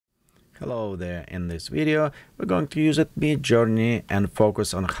Hello there. In this video we're going to use MidJourney and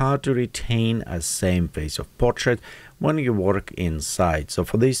focus on how to retain a same face of portrait when you work inside. So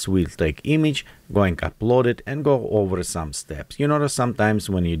for this we'll take image, going to upload it and go over some steps. You notice sometimes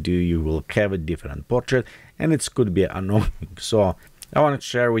when you do you will have a different portrait and it could be annoying. So I want to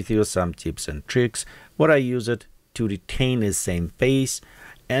share with you some tips and tricks what I use it to retain the same face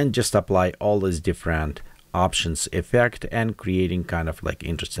and just apply all these different options, effect, and creating kind of like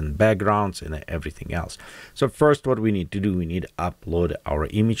interesting backgrounds and everything else. So first what we need to do, we need to upload our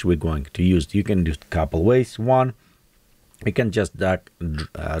image we're going to use. You can do a couple ways. One, you can just drag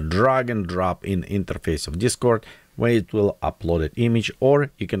and drop in interface of Discord where it will upload an image,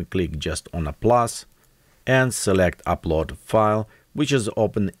 or you can click just on a plus and select upload file, which is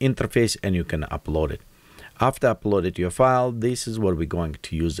open interface, and you can upload it. After uploaded your file, this is what we're going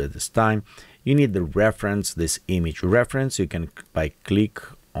to use at this time. You need the reference, this image reference. You can by click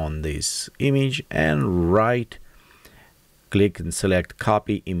on this image and right click and select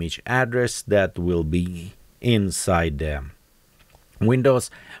copy image address. That will be inside the Windows.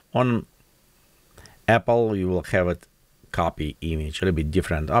 On Apple you will have it copy image, a little bit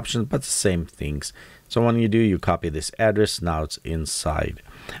different options but the same things. So when you do, you copy this address. Now it's inside.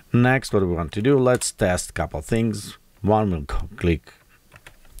 Next, what we want to do, let's test a couple things. One, we'll go click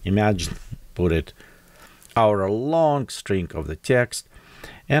imagine, put it our long string of the text,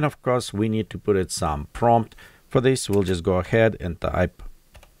 and of course we need to put it some prompt. For this we'll just go ahead and type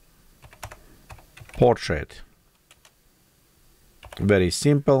portrait. Very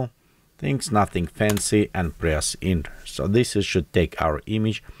simple things, nothing fancy, and press enter. So this should take our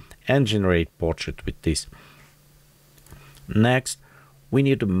image and generate portrait with this. Next, we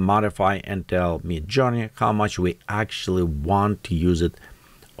need to modify and tell MidJourney how much we actually want to use it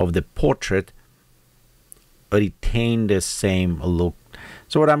of the portrait, retain the same look.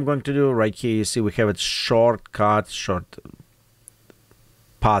 So what I'm going to do right here, you see we have a short path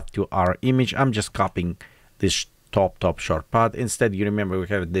to our image. I'm just copying this top short path. Instead, you remember we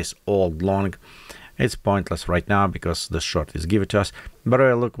have this old long. It's pointless right now because the short is given to us. But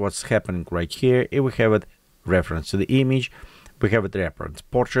look what's happening right here. If we have a reference to the image, we have a reference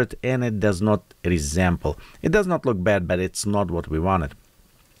portrait, and it does not resemble. It does not look bad, but it's not what we wanted.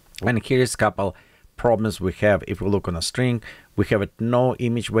 And here's a couple problems we have. If we look on a string, we have no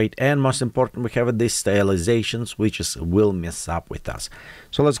image weight, and most important, we have these stylizations which will mess up with us.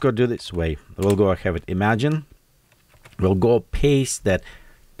 So let's go do this way. We'll go have it imagine. We'll go paste that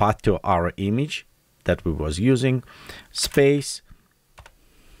path to our image that we was using, space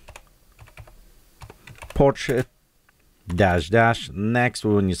portrait dash. Next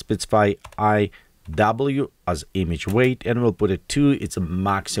we will need to specify IW as image weight, and we'll put it 2. It's a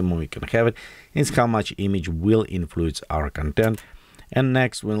maximum we can have it. It's how much image will influence our content. And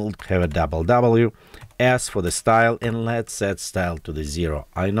next we'll have a W, S for the style, and let's set style to the 0.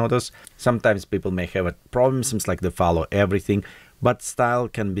 I notice sometimes people may have a problem, seems like they follow everything, but style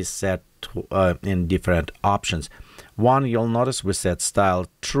can be set in different options. One, you'll notice we set style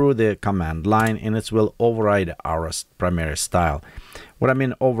through the command line, and it will override our primary style. What I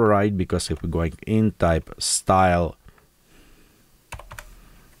mean override, because if we're going in type style,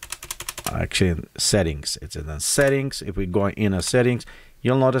 actually in settings, it's in the settings. If we go in a settings,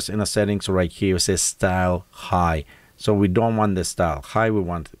 you'll notice in the settings right here it says style high. So we don't want the style high, we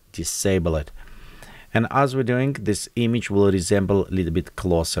want to disable it. And as we're doing, this image will resemble a little bit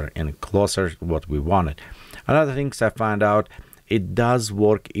closer and closer to what we wanted. Another thing I found out, it does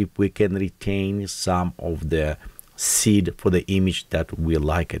work if we can retain some of the seed for the image that we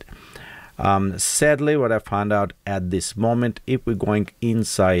like it. Sadly, what I found out at this moment, if we're going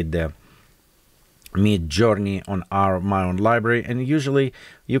inside the MidJourney on my own library, and usually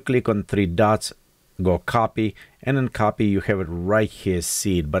you click on 3 dots, go copy, and then copy, you have it right here,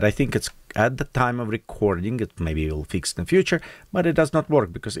 seed. But I think it's at the time of recording, it maybe will fix in the future, but it does not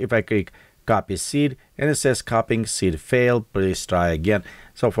work, because if I click copy seed and it says copying seed failed, please try again.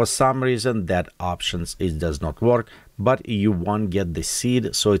 So for some reason that options it does not work, but you won't get the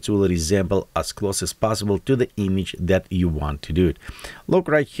seed, so it will resemble as close as possible to the image that you want to do it. Look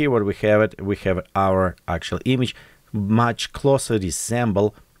right here where we have it. We have our actual image much closer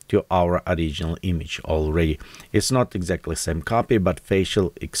resemble to our original image already. It's not exactly the same copy, but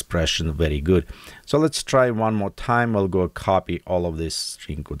facial expression very good. So let's try one more time. I'll go copy all of this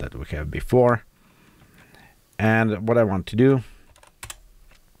string that we have before, and what I want to do,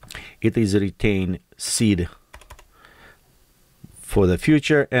 it is retain seed for the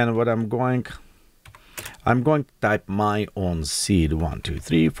future. And what I'm going to type my own seed. 1 2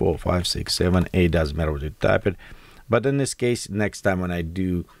 3 4 5 6 7 8, doesn't matter what you type it. But in this case, next time when I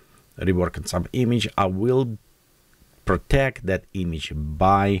do rework on some image, I will protect that image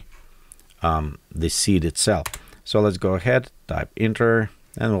by the seed itself. So let's go ahead, type enter,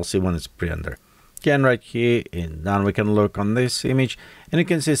 and we'll see when it's pre-rendered. Again, right here, and now we can look on this image, and you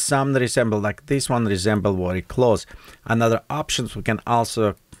can see some resemble, like this one resemble very close. Another options we can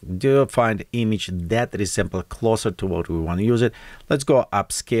also do, find image that resemble closer to what we want to use it. Let's go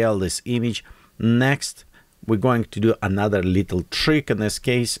upscale this image. Next, we're going to do another little trick in this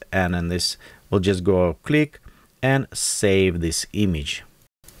case, and in this, we'll just go click and save this image.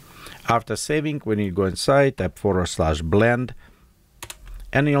 After saving, when you go inside, type /blend,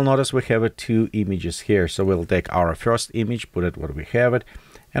 and you'll notice we have two images here. So we'll take our first image, put it where we have it,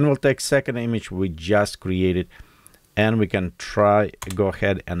 and we'll take second image we just created, and we can go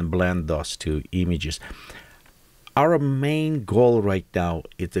ahead and blend those two images. Our main goal right now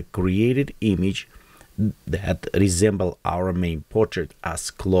is to create an image that resemble our main portrait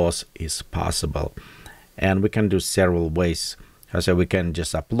as close as possible. And we can do several ways. So we can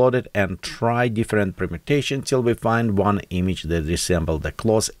just upload it and try different permutations till we find one image that resembles the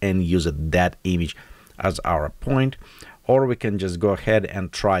close and use that image as our point. Or we can just go ahead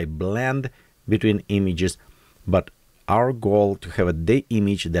and try blend between images. But our goal to have the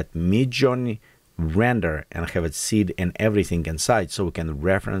image that MidJourney render and have it seed and everything inside, so we can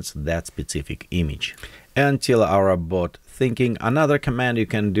reference that specific image. Until our bot thinking, another command you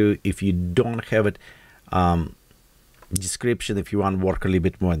can do if you don't have it description, if you want to work a little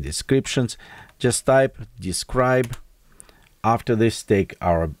bit more in descriptions, just type describe. After this, take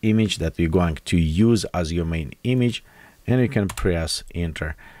our image that you're going to use as your main image, and you can press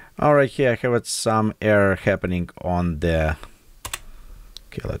enter. All right, here I have some error happening on the,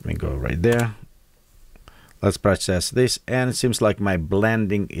 okay, let me go right there. Let's process this, and it seems like my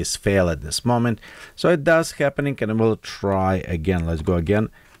blending is failed at this moment. So it does happening, and we'll try again. Let's go again,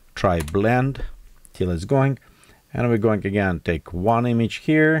 try blend till it's going. And we're going again, take one image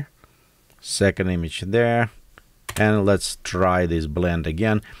here, second image there, and let's try this blend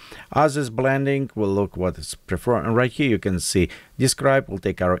again. As is blending, we'll look what is preferred. And right here you can see describe will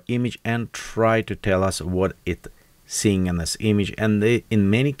take our image and try to tell us what it's seeing in this image. And in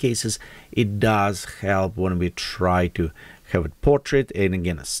many cases, it does help when we try to have a portrait and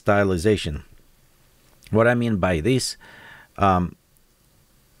again a stylization. What I mean by this,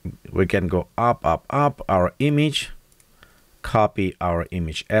 we can go up our image, copy our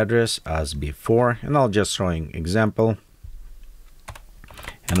image address as before, and I'll just showing example,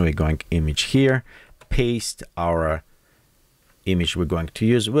 and we're going image here, paste our image we're going to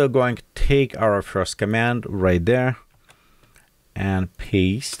use. We're going to take our first command right there and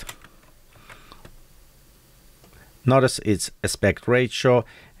paste. Notice it's aspect ratio,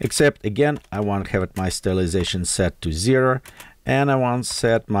 except again I want to have it my stylization set to 0, and I want to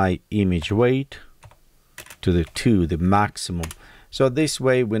set my image weight to the 2, the maximum. So this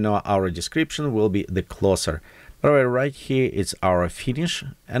way we know our description will be the closer. But right here it's our finish,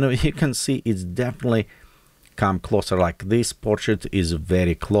 and you can see it's definitely come closer. Like this portrait is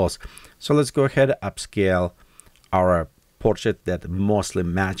very close. So let's go ahead upscale our portrait that mostly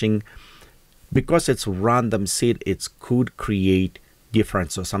matching. Because it's random seed, it could create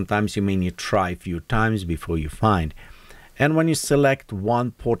difference. So sometimes you may need to try a few times before you find. And when you select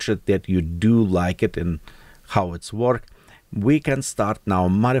one portrait that you do like it and how it's work, we can start now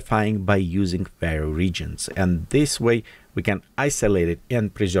modifying by using vary regions. And this way we can isolate it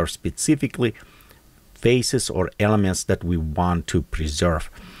and preserve specifically faces or elements that we want to preserve.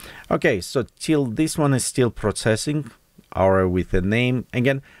 Okay, so till this one is still processing our with a name.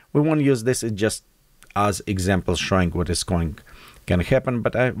 Again, we won't use this just as examples showing what is can happen,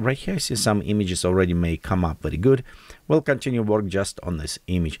 but right here I see some images already may come up very good. We'll continue work just on this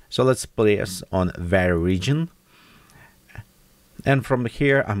image. So let's place on vary region, and from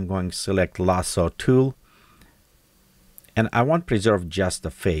here I'm going to select lasso tool, and I want to preserve just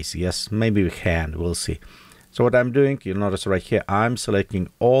the face. Yes, maybe hand, we'll see. So what I'm doing, you'll notice right here I'm selecting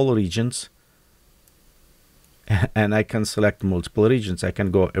all regions, and I can select multiple regions. I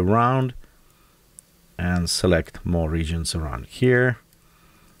can go around and select more regions around here,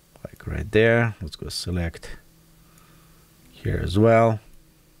 like right there. Let's go select here as well,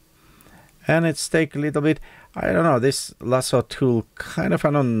 and it's take a little bit. I don't know, this lasso tool kind of,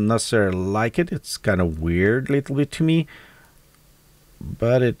 I don't necessarily like it. It's kind of weird a little bit to me,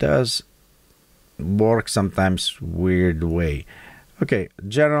 but it does work sometimes weird way. Okay,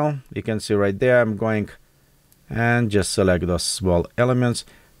 general, you can see right there I'm going and just select those small elements,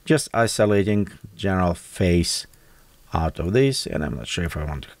 just isolating general face out of this, and I'm not sure if I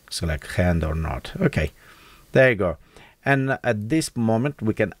want to select hand or not. Okay, there you go. And at this moment,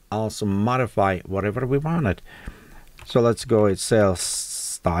 we can also modify whatever we wanted. So let's go, it says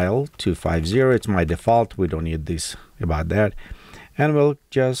style 250. It's my default. We don't need this about that. And we'll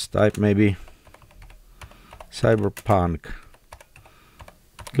just type maybe cyberpunk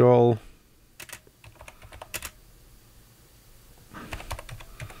goal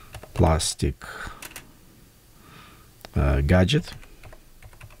plastic gadget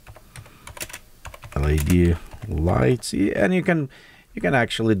LED lights, and you can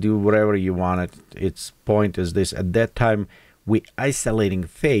actually do whatever you want. Its point is this: at that time we isolating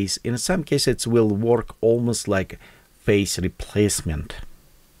face. In some cases it will work almost like face replacement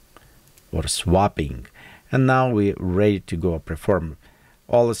or swapping. And now we're ready to go perform.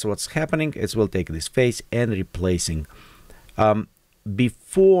 All this what's happening is we'll take this face and replacing.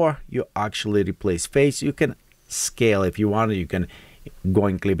 Before you actually replace face, you can scale if you want. You can go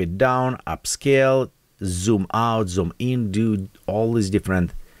and clip it down, upscale, zoom out, zoom in, do all these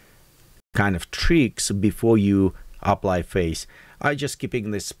different kind of tricks before you apply face. I just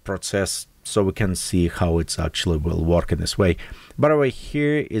keeping this process so we can see how it's actually will work in this way. But over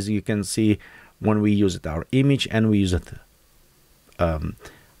here is you can see when we use it our image and we use it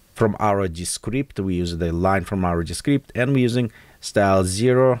from our descript, we use the line from our descript, and we're using style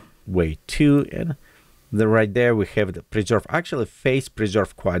 0, weight 2, and right there we have the preserve. Actually face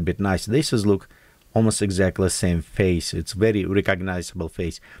preserve quite a bit nice. This is look almost exactly the same face. It's very recognizable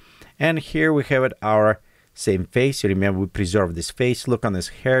face. And here we have it our same face. You remember we preserve this face. Look on this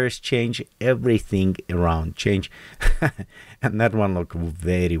hairs change, everything around change. And that one look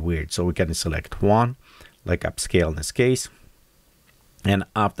very weird. So we can select one, like upscale in this case. And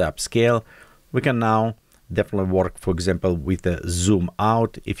after upscale, we can now definitely work, for example, with the zoom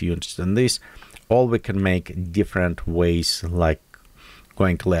out. If you're interested in this, or we can make different ways, like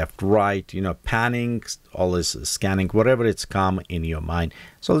going left, right, you know, panning, all this scanning, whatever it's come in your mind.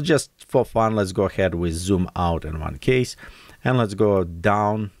 So just for fun, let's go ahead with zoom out in one case, and let's go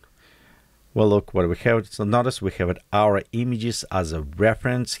down. Well, look what we have. So notice we have our images as a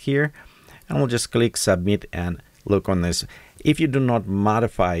reference here, and we'll just click submit and look on this. If you do not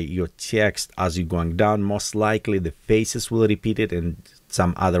modify your text as you're going down, most likely the faces will repeat it and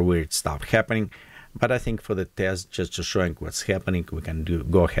some other weird stuff happening. But I think for the test, just to showing what's happening, we can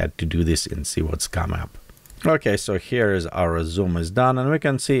go ahead to do this and see what's come up. Okay, so here is our zoom is done, and we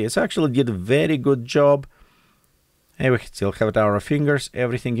can see it's actually did a very good job. And we still have our fingers,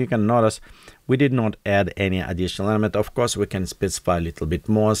 everything. You can notice we did not add any additional element. Of course, we can specify a little bit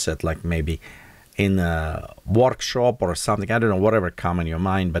more, set like maybe in a workshop or something. I don't know, whatever come in your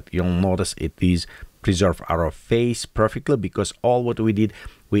mind, but you'll notice it is preserve our face perfectly, because all what we did,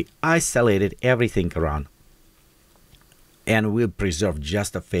 we isolated everything around and we preserve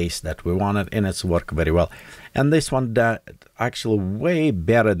just the face that we wanted, and it's worked very well. And this one that actually way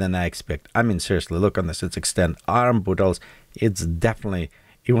better than I expect. I mean, seriously, look on this. It's extend arm buttons. It's definitely,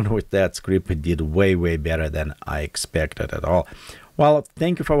 even with that script, it did way better than I expected at all. Well,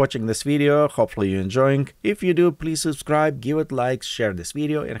 thank you for watching this video. Hopefully you're enjoying. If you do, please subscribe, give it likes, share this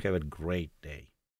video, and have a great day.